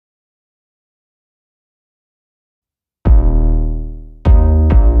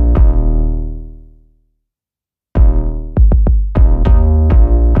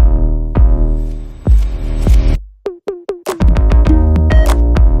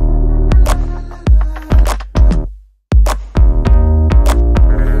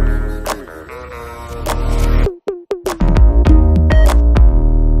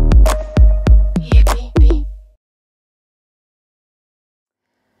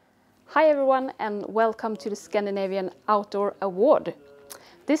Hi everyone and welcome to the Scandinavian Outdoor Award.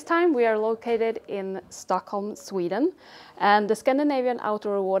 This time we are located in Stockholm, Sweden, and the Scandinavian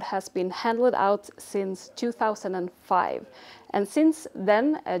Outdoor Award has been handed out since 2005. And since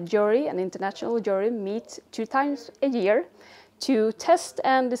then an international jury meets 2 times a year to test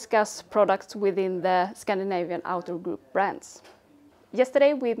and discuss products within the Scandinavian Outdoor Group brands.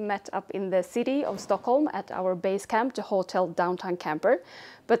 Yesterday we met up in the city of Stockholm at our base camp, the Hotel Downtown Camper.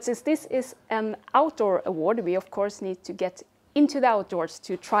 But since this is an outdoor award, we of course need to get into the outdoors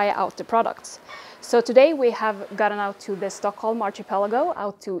to try out the products. So today we have gotten out to the Stockholm archipelago,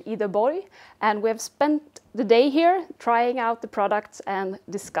 out to Ideborg, and we have spent the day here trying out the products and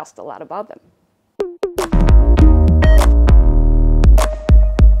discussed a lot about them.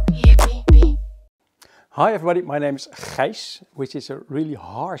 Hi everybody, my name is Gijs, which is a really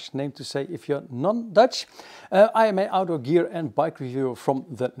harsh name to say if you're non-Dutch. I am an outdoor gear and bike reviewer from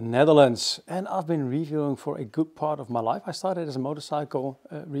the Netherlands, and I've been reviewing for a good part of my life. I started as a motorcycle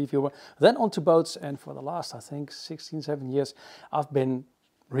reviewer, then onto boats, and for the last, I think, 17 years, I've been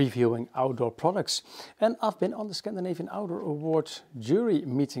reviewing outdoor products. And I've been on the Scandinavian Outdoor Award jury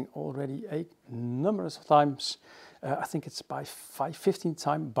meeting already a numerous of times. I think it's by 15th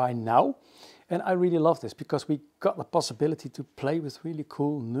time by now. And I really love this because we got the possibility to play with really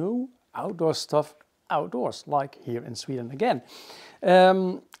cool new outdoor stuff outdoors, like here in Sweden again.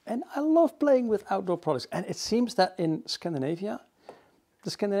 And I love playing with outdoor products. And it seems that in Scandinavia, the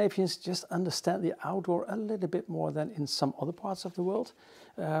Scandinavians just understand the outdoor a little bit more than in some other parts of the world.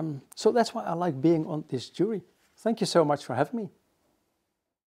 So that's why I like being on this jury. Thank you so much for having me.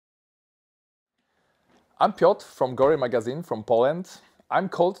 I'm Piotr from Gory Magazine from Poland. I'm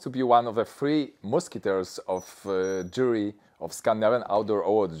called to be one of the 3 musketeers of jury of Scandinavian Outdoor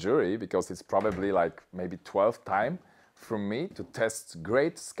Award jury, because it's probably like maybe 12th time from me to test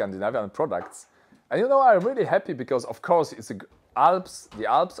great Scandinavian products. And you know, I'm really happy because of course it's the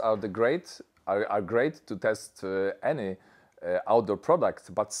Alps are great to test any outdoor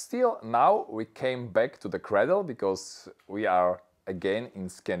product, but still now we came back to the cradle because we are again in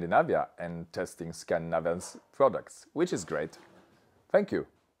Scandinavia and testing Scandinavian products, which is great. Thank you.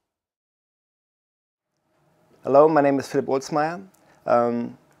 Hello, my name is Philipp Olsmeier.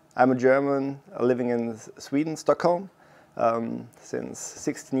 I'm a German living in Sweden, Stockholm, since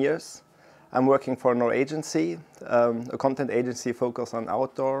 16 years. I'm working for a Norwegian agency, a content agency focused on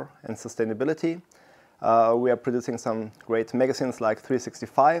outdoor and sustainability. We are producing some great magazines like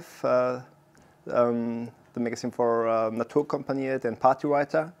 365, the magazine for Naturkompaniet and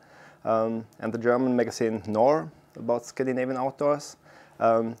Partywriter, and the German magazine Nor about Scandinavian outdoors,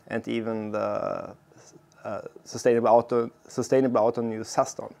 and even the sustainable outdoor news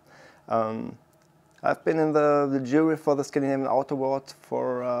Saston. I've been in the jury for the Scandinavian Outdoor Award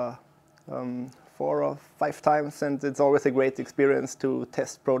for 4 or 5 times, and it's always a great experience to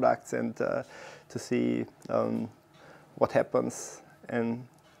test products and to see what happens in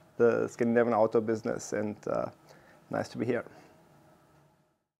the Scandinavian outdoor business, and nice to be here.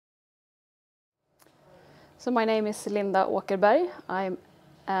 So my name is Linda Åkerberg. I'm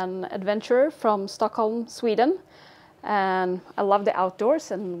an adventurer from Stockholm, Sweden, and I love the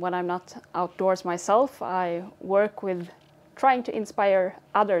outdoors, and when I'm not outdoors myself, I work with trying to inspire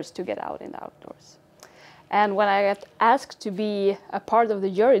others to get out in the outdoors. And when I got asked to be a part of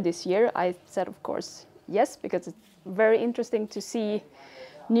the jury this year, I said of course yes, because it's very interesting to see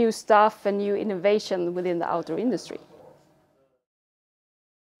new stuff and new innovation within the outdoor industry.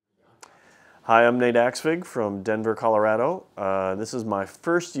 Hi, I'm Nate Axvig from Denver, Colorado. This is my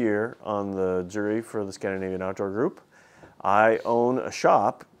first year on the jury for the Scandinavian Outdoor Group. I own a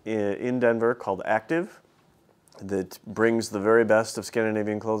shop in Denver called Active that brings the very best of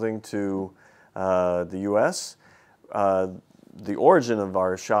Scandinavian clothing to the US. The origin of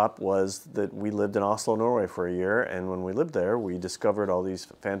our shop was that we lived in Oslo, Norway for a year, and when we lived there, we discovered all these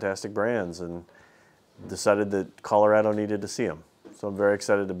fantastic brands and decided that Colorado needed to see them. So I'm very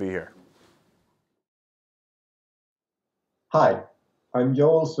excited to be here. Hi, I'm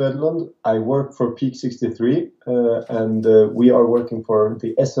Joel Svedlund. I work for Peak 63, and we are working for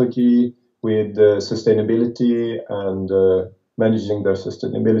the SOG with sustainability and managing their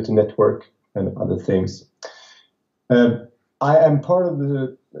sustainability network and other things. I am part of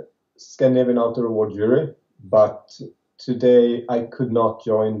the Scandinavian Outdoor Award jury, but today I could not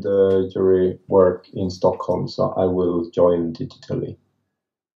join the jury work in Stockholm, so I will join digitally.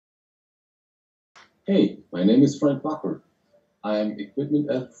 Hey, my name is Frank Backer. I am equipment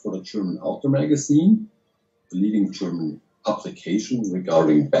editor for the German Outdoor Magazine, the leading German publication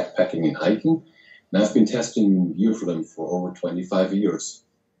regarding backpacking and hiking, and I've been testing gear for them for over 25 years.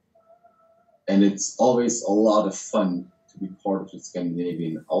 And it's always a lot of fun to be part of the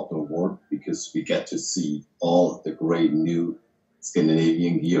Scandinavian Outdoor Award because we get to see all the great new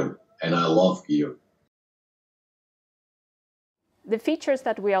Scandinavian gear. And I love gear. The features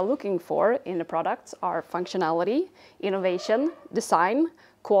that we are looking for in the products are functionality, innovation, design,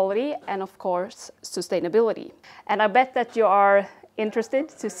 quality, and of course, sustainability. And I bet that you are interested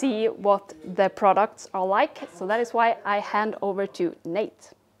to see what the products are like, so that is why I hand over to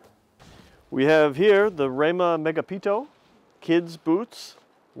Nate. We have here the Rema Megapito kids boots,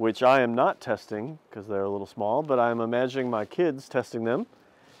 which I am not testing because they're a little small, but I'm imagining my kids testing them.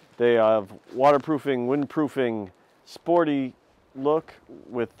 They have waterproofing, windproofing, sporty look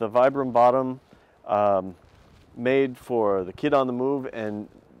with the Vibram bottom, made for the kid on the move and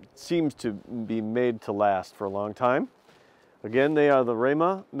seems to be made to last for a long time. Again, they are the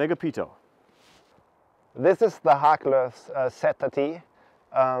Rema Megapito. This is the Hercules ZT,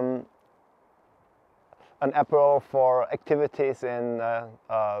 an apparel for activities in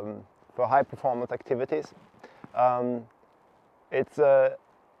for high performance activities. It's a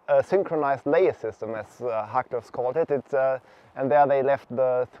synchronized layer system, as Hercules called it. And there they left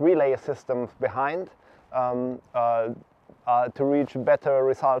the 3-layer systems behind to reach better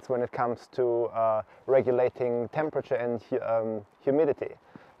results when it comes to regulating temperature and humidity.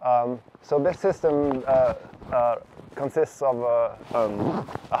 So this system consists of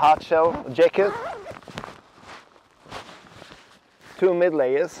a hard shell jacket, 2 mid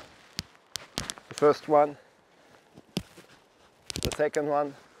layers, the first one, the second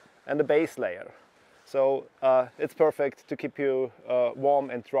one, and the base layer. So it's perfect to keep you warm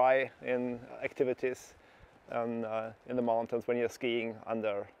and dry in activities in the mountains when you're skiing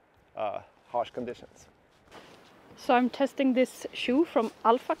under harsh conditions. So I'm testing this shoe from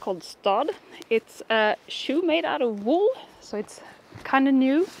Alfa called Stad. It's a shoe made out of wool, so it's kind of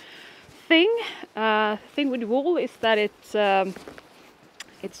new thing. Thing with wool is that it's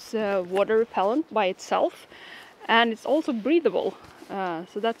water repellent by itself, and it's also breathable.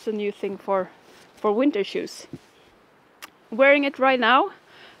 So that's a new thing for winter shoes. I'm wearing it right now,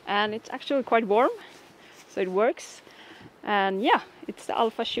 and it's actually quite warm, so it works. And yeah, it's the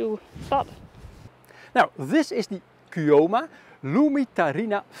Alfa shoe Stad. Now, this is the Kyoma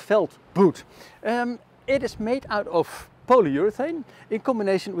Lumitarina felt boot. It is made out of polyurethane in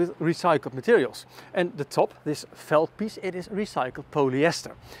combination with recycled materials. And the top, this felt piece, it is recycled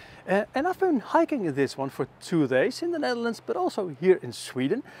polyester. And I've been hiking in this one for 2 days in the Netherlands, but also here in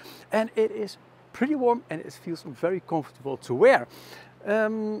Sweden. And it is pretty warm and it feels very comfortable to wear.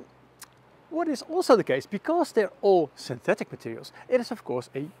 What is also the case, because they're all synthetic materials, it is of course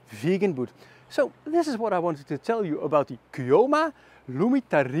a vegan boot. So this is what I wanted to tell you about the Kyoma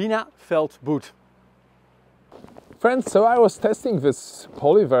Lumitarina felt boot. Friends, so I was testing this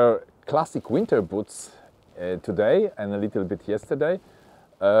Polywear classic winter boots today and a little bit yesterday.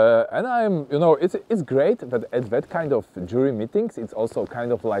 And it's great, but at that kind of jury meetings, it's also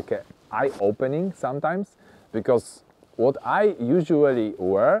kind of like an eye-opening sometimes, because what I usually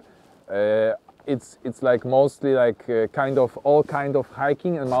wear, it's like mostly like all kind of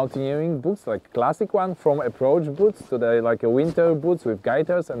hiking and mountaineering boots, like classic one, from approach boots to the like a winter boots with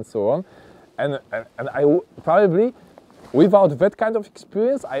gaiters and so on. And I probably, without that kind of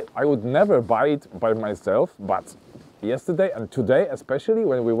experience, I would never buy it by myself. But yesterday and today, especially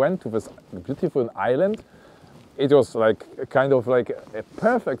when we went to this beautiful island, it was like kind of like a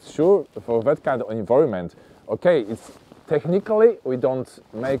perfect shoe for that kind of environment. Okay, it's technically we don't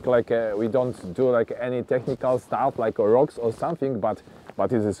do like any technical stuff like rocks or something, but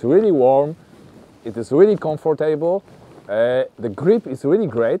it is really warm, it is really comfortable, the grip is really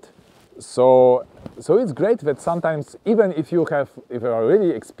great. So it's great that sometimes, even if you are really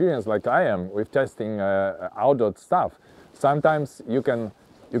experienced like I am with testing outdoor stuff, sometimes you can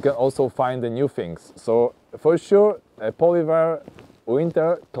also find the new things. So for sure, Polywear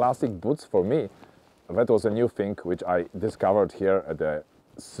winter classic boots for me, that was a new thing which I discovered here at the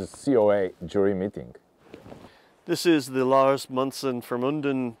COA jury meeting. This is the Lars Monsen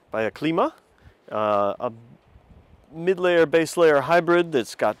Vermunden by Klima, a mid-layer, base layer hybrid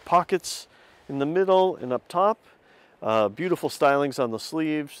that's got pockets in the middle and up top, beautiful stylings on the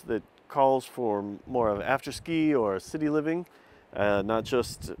sleeves that calls for more of after ski or city living, not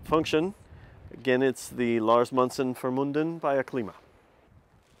just function. Again, it's the Lars Monsen Vermunden by Klima.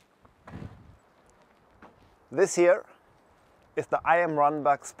 This here is the I Am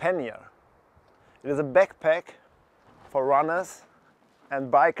Runbucks pannier. It is a backpack for runners and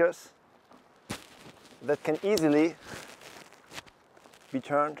bikers that can easily be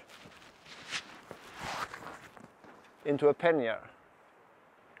turned into a pannier.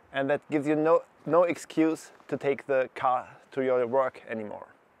 and that gives you no excuse to take the car to your work anymore.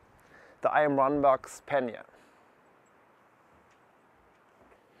 The IM Runbox pannier.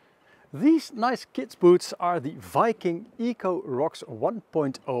 These nice kids boots are the Viking Eco Rocks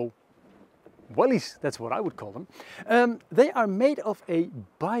 1.0 wellies, that's what I would call them. They are made of a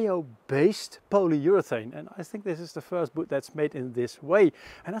bio-based polyurethane, and I think this is the first boot that's made in this way.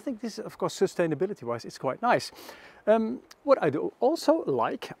 And I think this, of course, sustainability-wise, it's quite nice. What I do also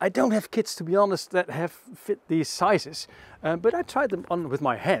like, I don't have kids, to be honest, that have fit these sizes, but I tried them on with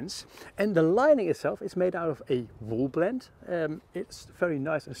my hands, and the lining itself is made out of a wool blend. It's very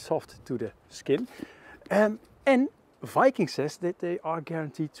nice and soft to the skin, and Viking says that they are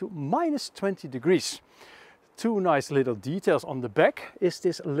guaranteed to -20 degrees. Two nice little details on the back is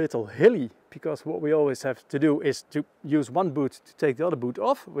this little hilly, because what we always have to do is to use one boot to take the other boot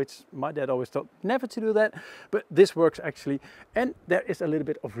off, which my dad always told never to do that, but this works actually. And there is a little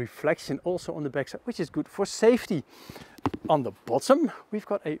bit of reflection also on the backside, which is good for safety. On the bottom, we've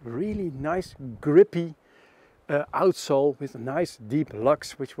got a really nice grippy outsole with nice deep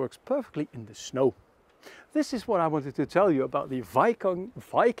lugs, which works perfectly in the snow. This is what I wanted to tell you about the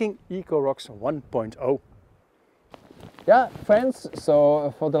Viking Eco Rocks 1.0. Yeah, friends,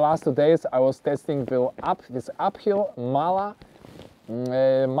 so for the last 2 days I was testing this uphill Mala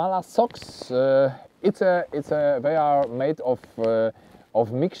socks. They are made of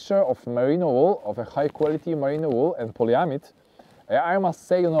mixture of merino wool, of a high quality merino wool and polyamide. I must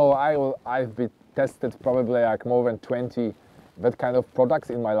say, you know, I've been tested probably like more than 20 that kind of products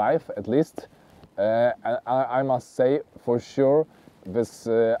in my life at least. I must say for sure this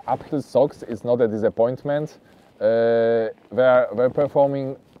uphill socks is not a disappointment. They're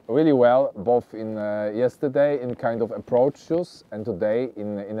performing really well, both in yesterday in kind of approach shoes and today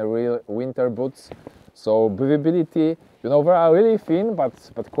in a real winter boots. So breathability, you know, they are really thin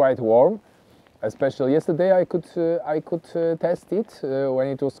but quite warm. Especially yesterday I could test it when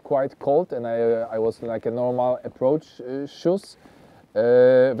it was quite cold and I was like a normal approach shoes.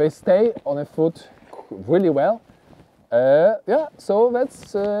 They stay on a foot really well. Yeah, so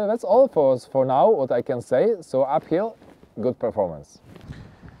that's all for now, what I can say. So uphill, good performance.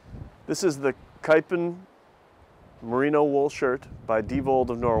 This is the Keipen merino wool shirt by Divold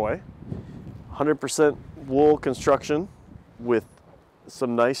of Norway. 100% wool construction with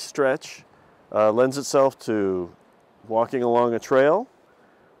some nice stretch. Lends itself to walking along a trail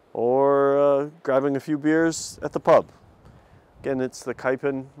or grabbing a few beers at the pub. Again, it's the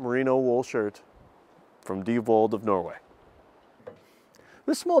Keipen merino wool shirt from Divold of Norway.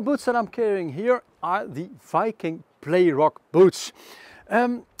 The small boots that I'm carrying here are the Viking Play Rock boots.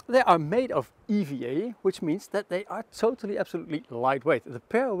 They are made of EVA, which means that they are totally, absolutely lightweight. The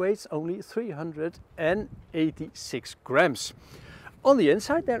pair weighs only 386 grams. On the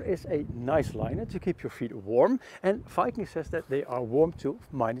inside there is a nice liner to keep your feet warm, and Viking says that they are warm to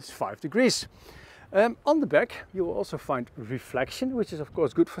 -5 degrees. On the back you will also find reflection, which is of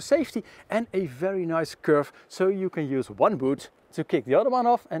course good for safety, and a very nice curve, so you can use one boot to kick the other one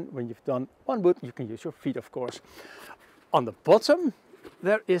off, and when you've done one boot you can use your feet, of course. On the bottom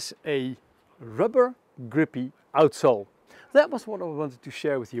there is a rubber grippy outsole. That was what I wanted to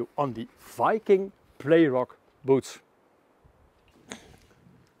share with you on the Viking Play Rock boots.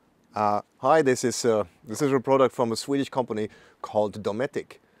 Hi, this is a product from a Swedish company called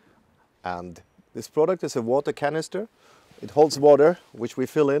Dometic, and this product is a water canister. It holds water, which we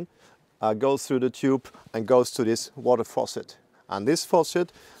fill in, goes through the tube and goes to this water faucet. And this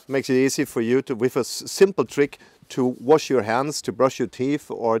faucet makes it easy for you to, with a simple trick, to wash your hands, to brush your teeth,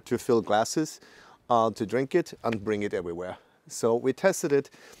 or to fill glasses, to drink it and bring it everywhere. So we tested it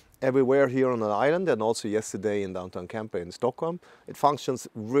everywhere here on an island, and also yesterday in downtown Camper in Stockholm. It functions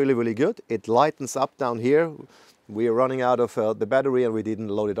really, really good. It lightens up down here. We are running out of the battery and we didn't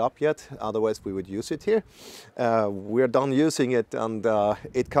load it up yet, otherwise we would use it here. We're done using it, and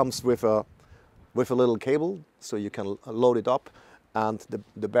it comes with a little cable, so you can load it up, and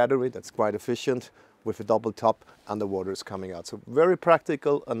the battery, that's quite efficient, with a double top, and the water is coming out. So very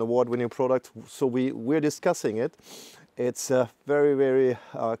practical, an award-winning product. So we're discussing it. It's a very, very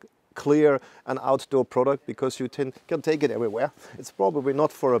clear and outdoor product, because you can take it everywhere. It's probably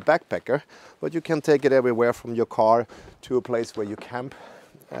not for a backpacker, but you can take it everywhere from your car to a place where you camp,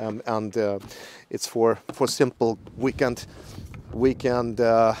 and it's for simple weekend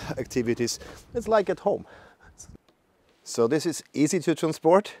activities. It's like at home. So this is easy to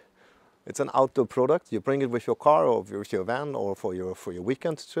transport. It's an outdoor product. You bring it with your car or with your van or for your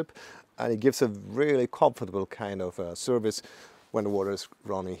weekend trip, and it gives a really comfortable kind of service when the water is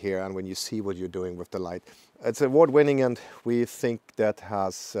running here and when you see what you're doing with the light. It's award-winning, and we think that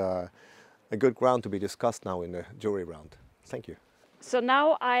has a good ground to be discussed now in the jury round. Thank you. So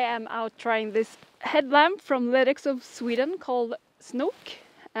now I am out trying this headlamp from Ledex of Sweden called Snook,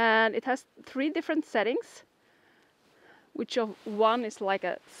 and it has 3 different settings, which of one is like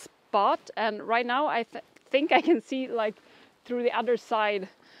a spot, and right now I think I can see like through the other side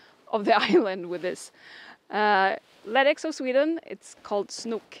of the island with this. Ledex of Sweden, it's called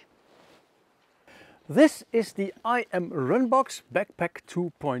Snook. This is the IM Runbox Backpack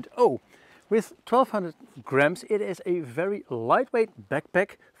 2.0. With 1200 grams, it is a very lightweight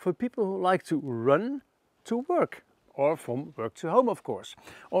backpack for people who like to run to work, or from work to home, of course,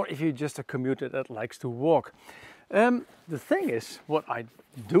 or if you're just a commuter that likes to walk. The thing is, what I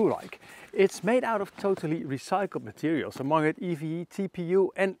do like, it's made out of totally recycled materials, among it EVE, TPU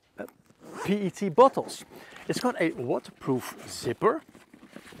and PET bottles. It's got a waterproof zipper,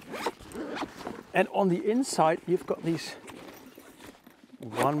 and on the inside you've got these,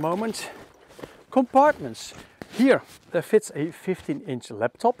 one moment, compartments. Here there fits a 15-inch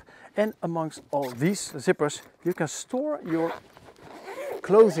laptop, and amongst all these zippers you can store your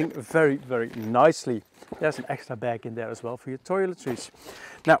clothing very, very nicely. There's an extra bag in there as well for your toiletries.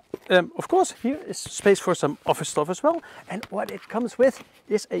 Now, of course, here is space for some office stuff as well. And what it comes with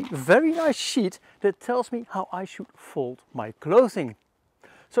is a very nice sheet that tells me how I should fold my clothing.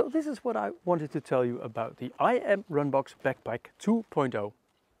 So this is what I wanted to tell you about the IM Runbox Backpack 2.0.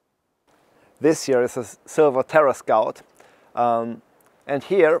 This year is a Silva Terra Scout, and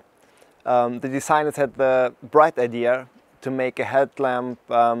here the designers had the bright idea to make a headlamp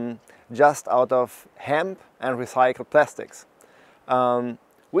just out of hemp and recycled plastics.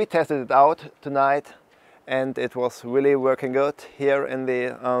 We tested it out tonight, and it was really working good here in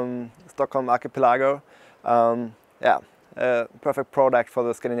the Stockholm archipelago. Yeah, a perfect product for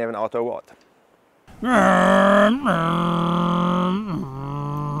the Scandinavian Outdoor Award.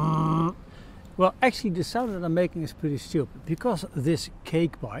 Well, actually the sound that I'm making is pretty stupid, because this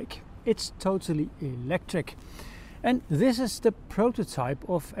cake bike, it's totally electric. And this is the prototype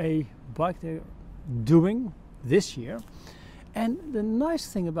of a bike they're doing this year. And the nice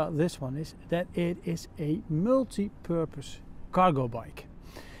thing about this one is that it is a multi-purpose cargo bike.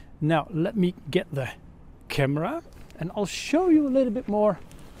 Now let me get the camera and I'll show you a little bit more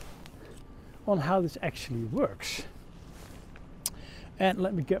on how this actually works. And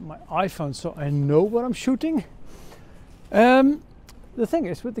let me get my iPhone so I know what I'm shooting. The thing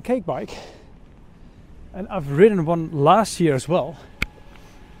is, with the cake bike, and I've ridden one last year as well,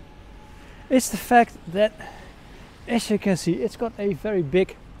 it's the fact that, as you can see, it's got a very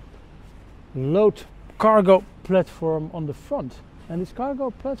big load cargo platform on the front. And this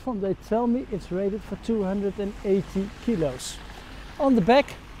cargo platform, they tell me it's rated for 280 kilos. On the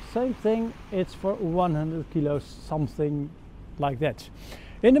back, same thing, it's for 100 kilos, something like that.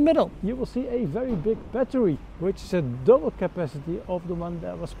 In the middle you will see a very big battery, which is a double capacity of the one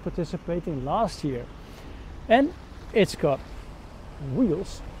that was participating last year. And it's got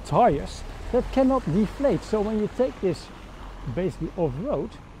wheels, tires that cannot deflate, so when you take this basically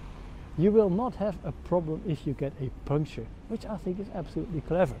off-road, you will not have a problem if you get a puncture, which I think is absolutely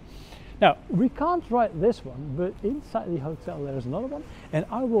clever. Now, we can't ride this one, but inside the hotel there is another one, and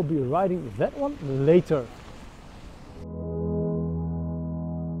I will be riding that one later.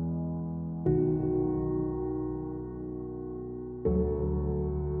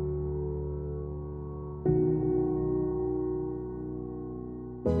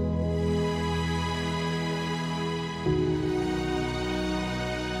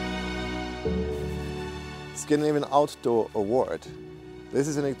 Scandinavian Outdoor Award. This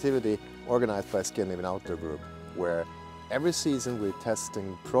is an activity organized by Scandinavian Outdoor Group, where every season we're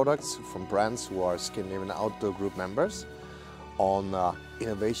testing products from brands who are Scandinavian Outdoor Group members on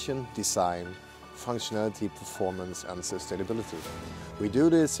innovation, design, functionality, performance and sustainability. We do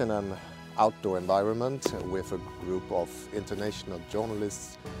this in an outdoor environment with a group of international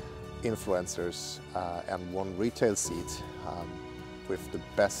journalists, influencers and one retail seat with the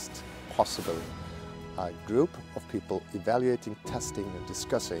best possible group of people evaluating, testing and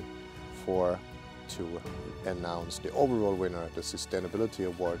discussing to announce the overall winner, the Sustainability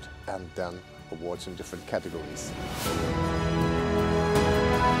Award, and then awards in different categories.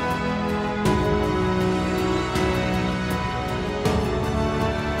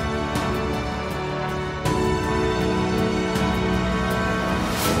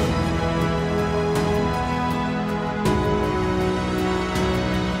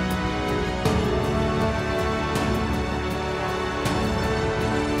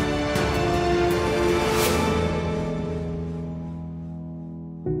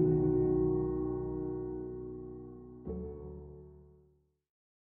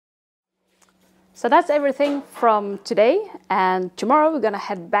 So that's everything from today, and tomorrow we're gonna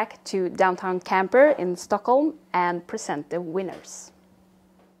head back to downtown Camper in Stockholm and present the winners.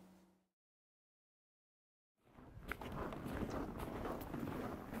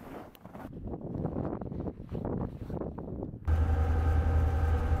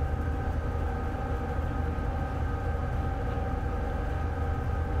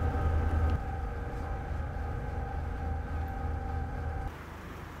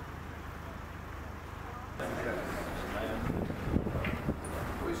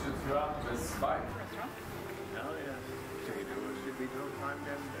 We should run this bike.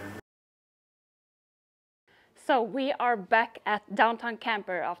 So we are back at downtown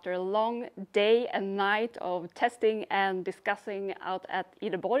Camper after a long day and night of testing and discussing out at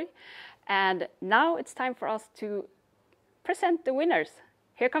Ideborg. And now it's time for us to present the winners.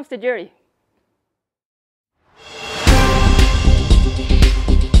 Here comes the jury.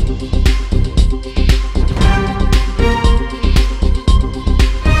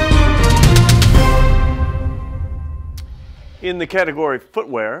 In the category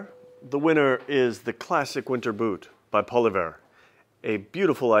footwear, the winner is the Classic Winter Boot by Polyver, a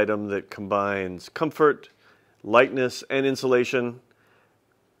beautiful item that combines comfort, lightness, and insulation.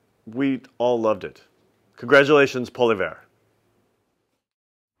 We all loved it. Congratulations, Polyver.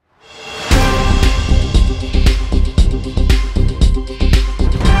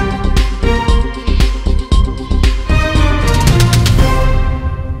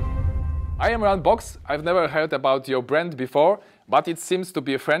 I am Ran Box. I've never heard about your brand before, but it seems to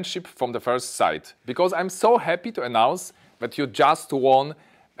be a friendship from the first sight. Because I'm so happy to announce that you just won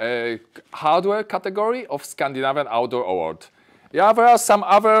a hardware category of Scandinavian Outdoor Award. Yeah, there are some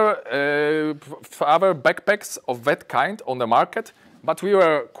other backpacks of that kind on the market, but we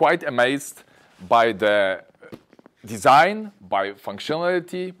were quite amazed by the design, by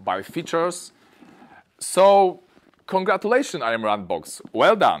functionality, by features. So, congratulations, I am Ran Box.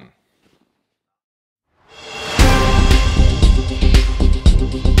 Well done.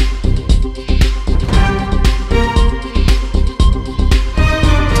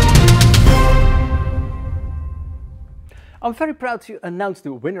 I'm very proud to announce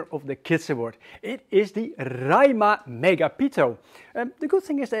the winner of the Kids Award. It is the Raima Mega Pito. The good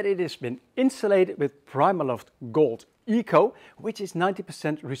thing is that it has been insulated with Primaloft Gold Eco, which is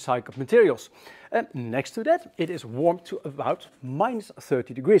 90% recycled materials. Next to that, it is warmed to about minus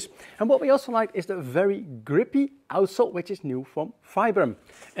 30 degrees. And what we also like is the very grippy outsole, which is new from Vibram.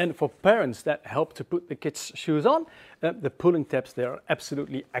 And for parents that help to put the kids' shoes on, the pulling tabs, they are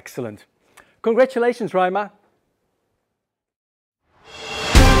absolutely excellent. Congratulations, Raima.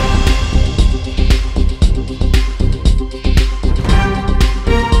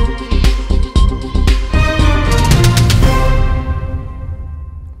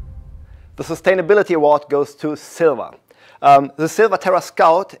 The Sustainability Award goes to Silva. The Silva Terra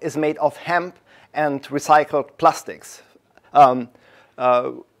Scout is made of hemp and recycled plastics.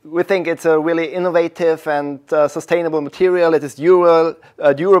 We think it's a really innovative and sustainable material. It is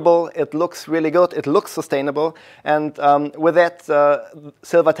durable, it looks really good, it looks sustainable. And with that,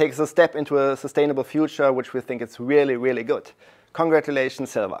 Silva takes a step into a sustainable future, which we think is really, really good.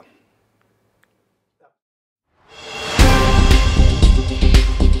 Congratulations, Silva.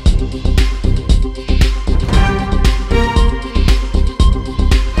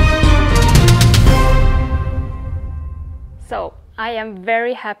 So I am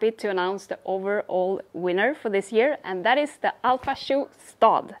very happy to announce the overall winner for this year, and that is the Alfa shoe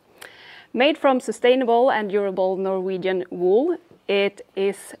Stad. Made from sustainable and durable Norwegian wool, it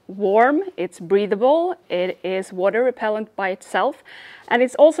is warm, it's breathable, it is water repellent by itself, and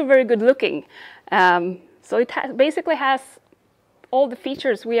it's also very good looking. So it basically has all the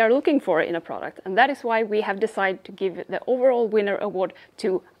features we are looking for in a product, and that is why we have decided to give the overall winner award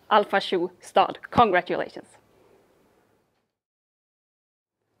to Alfa shoe Stad. Congratulations.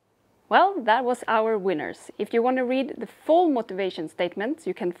 Well, that was our winners. If you want to read the full motivation statements,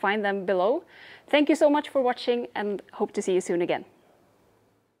 you can find them below. Thank you so much for watching and hope to see you soon again.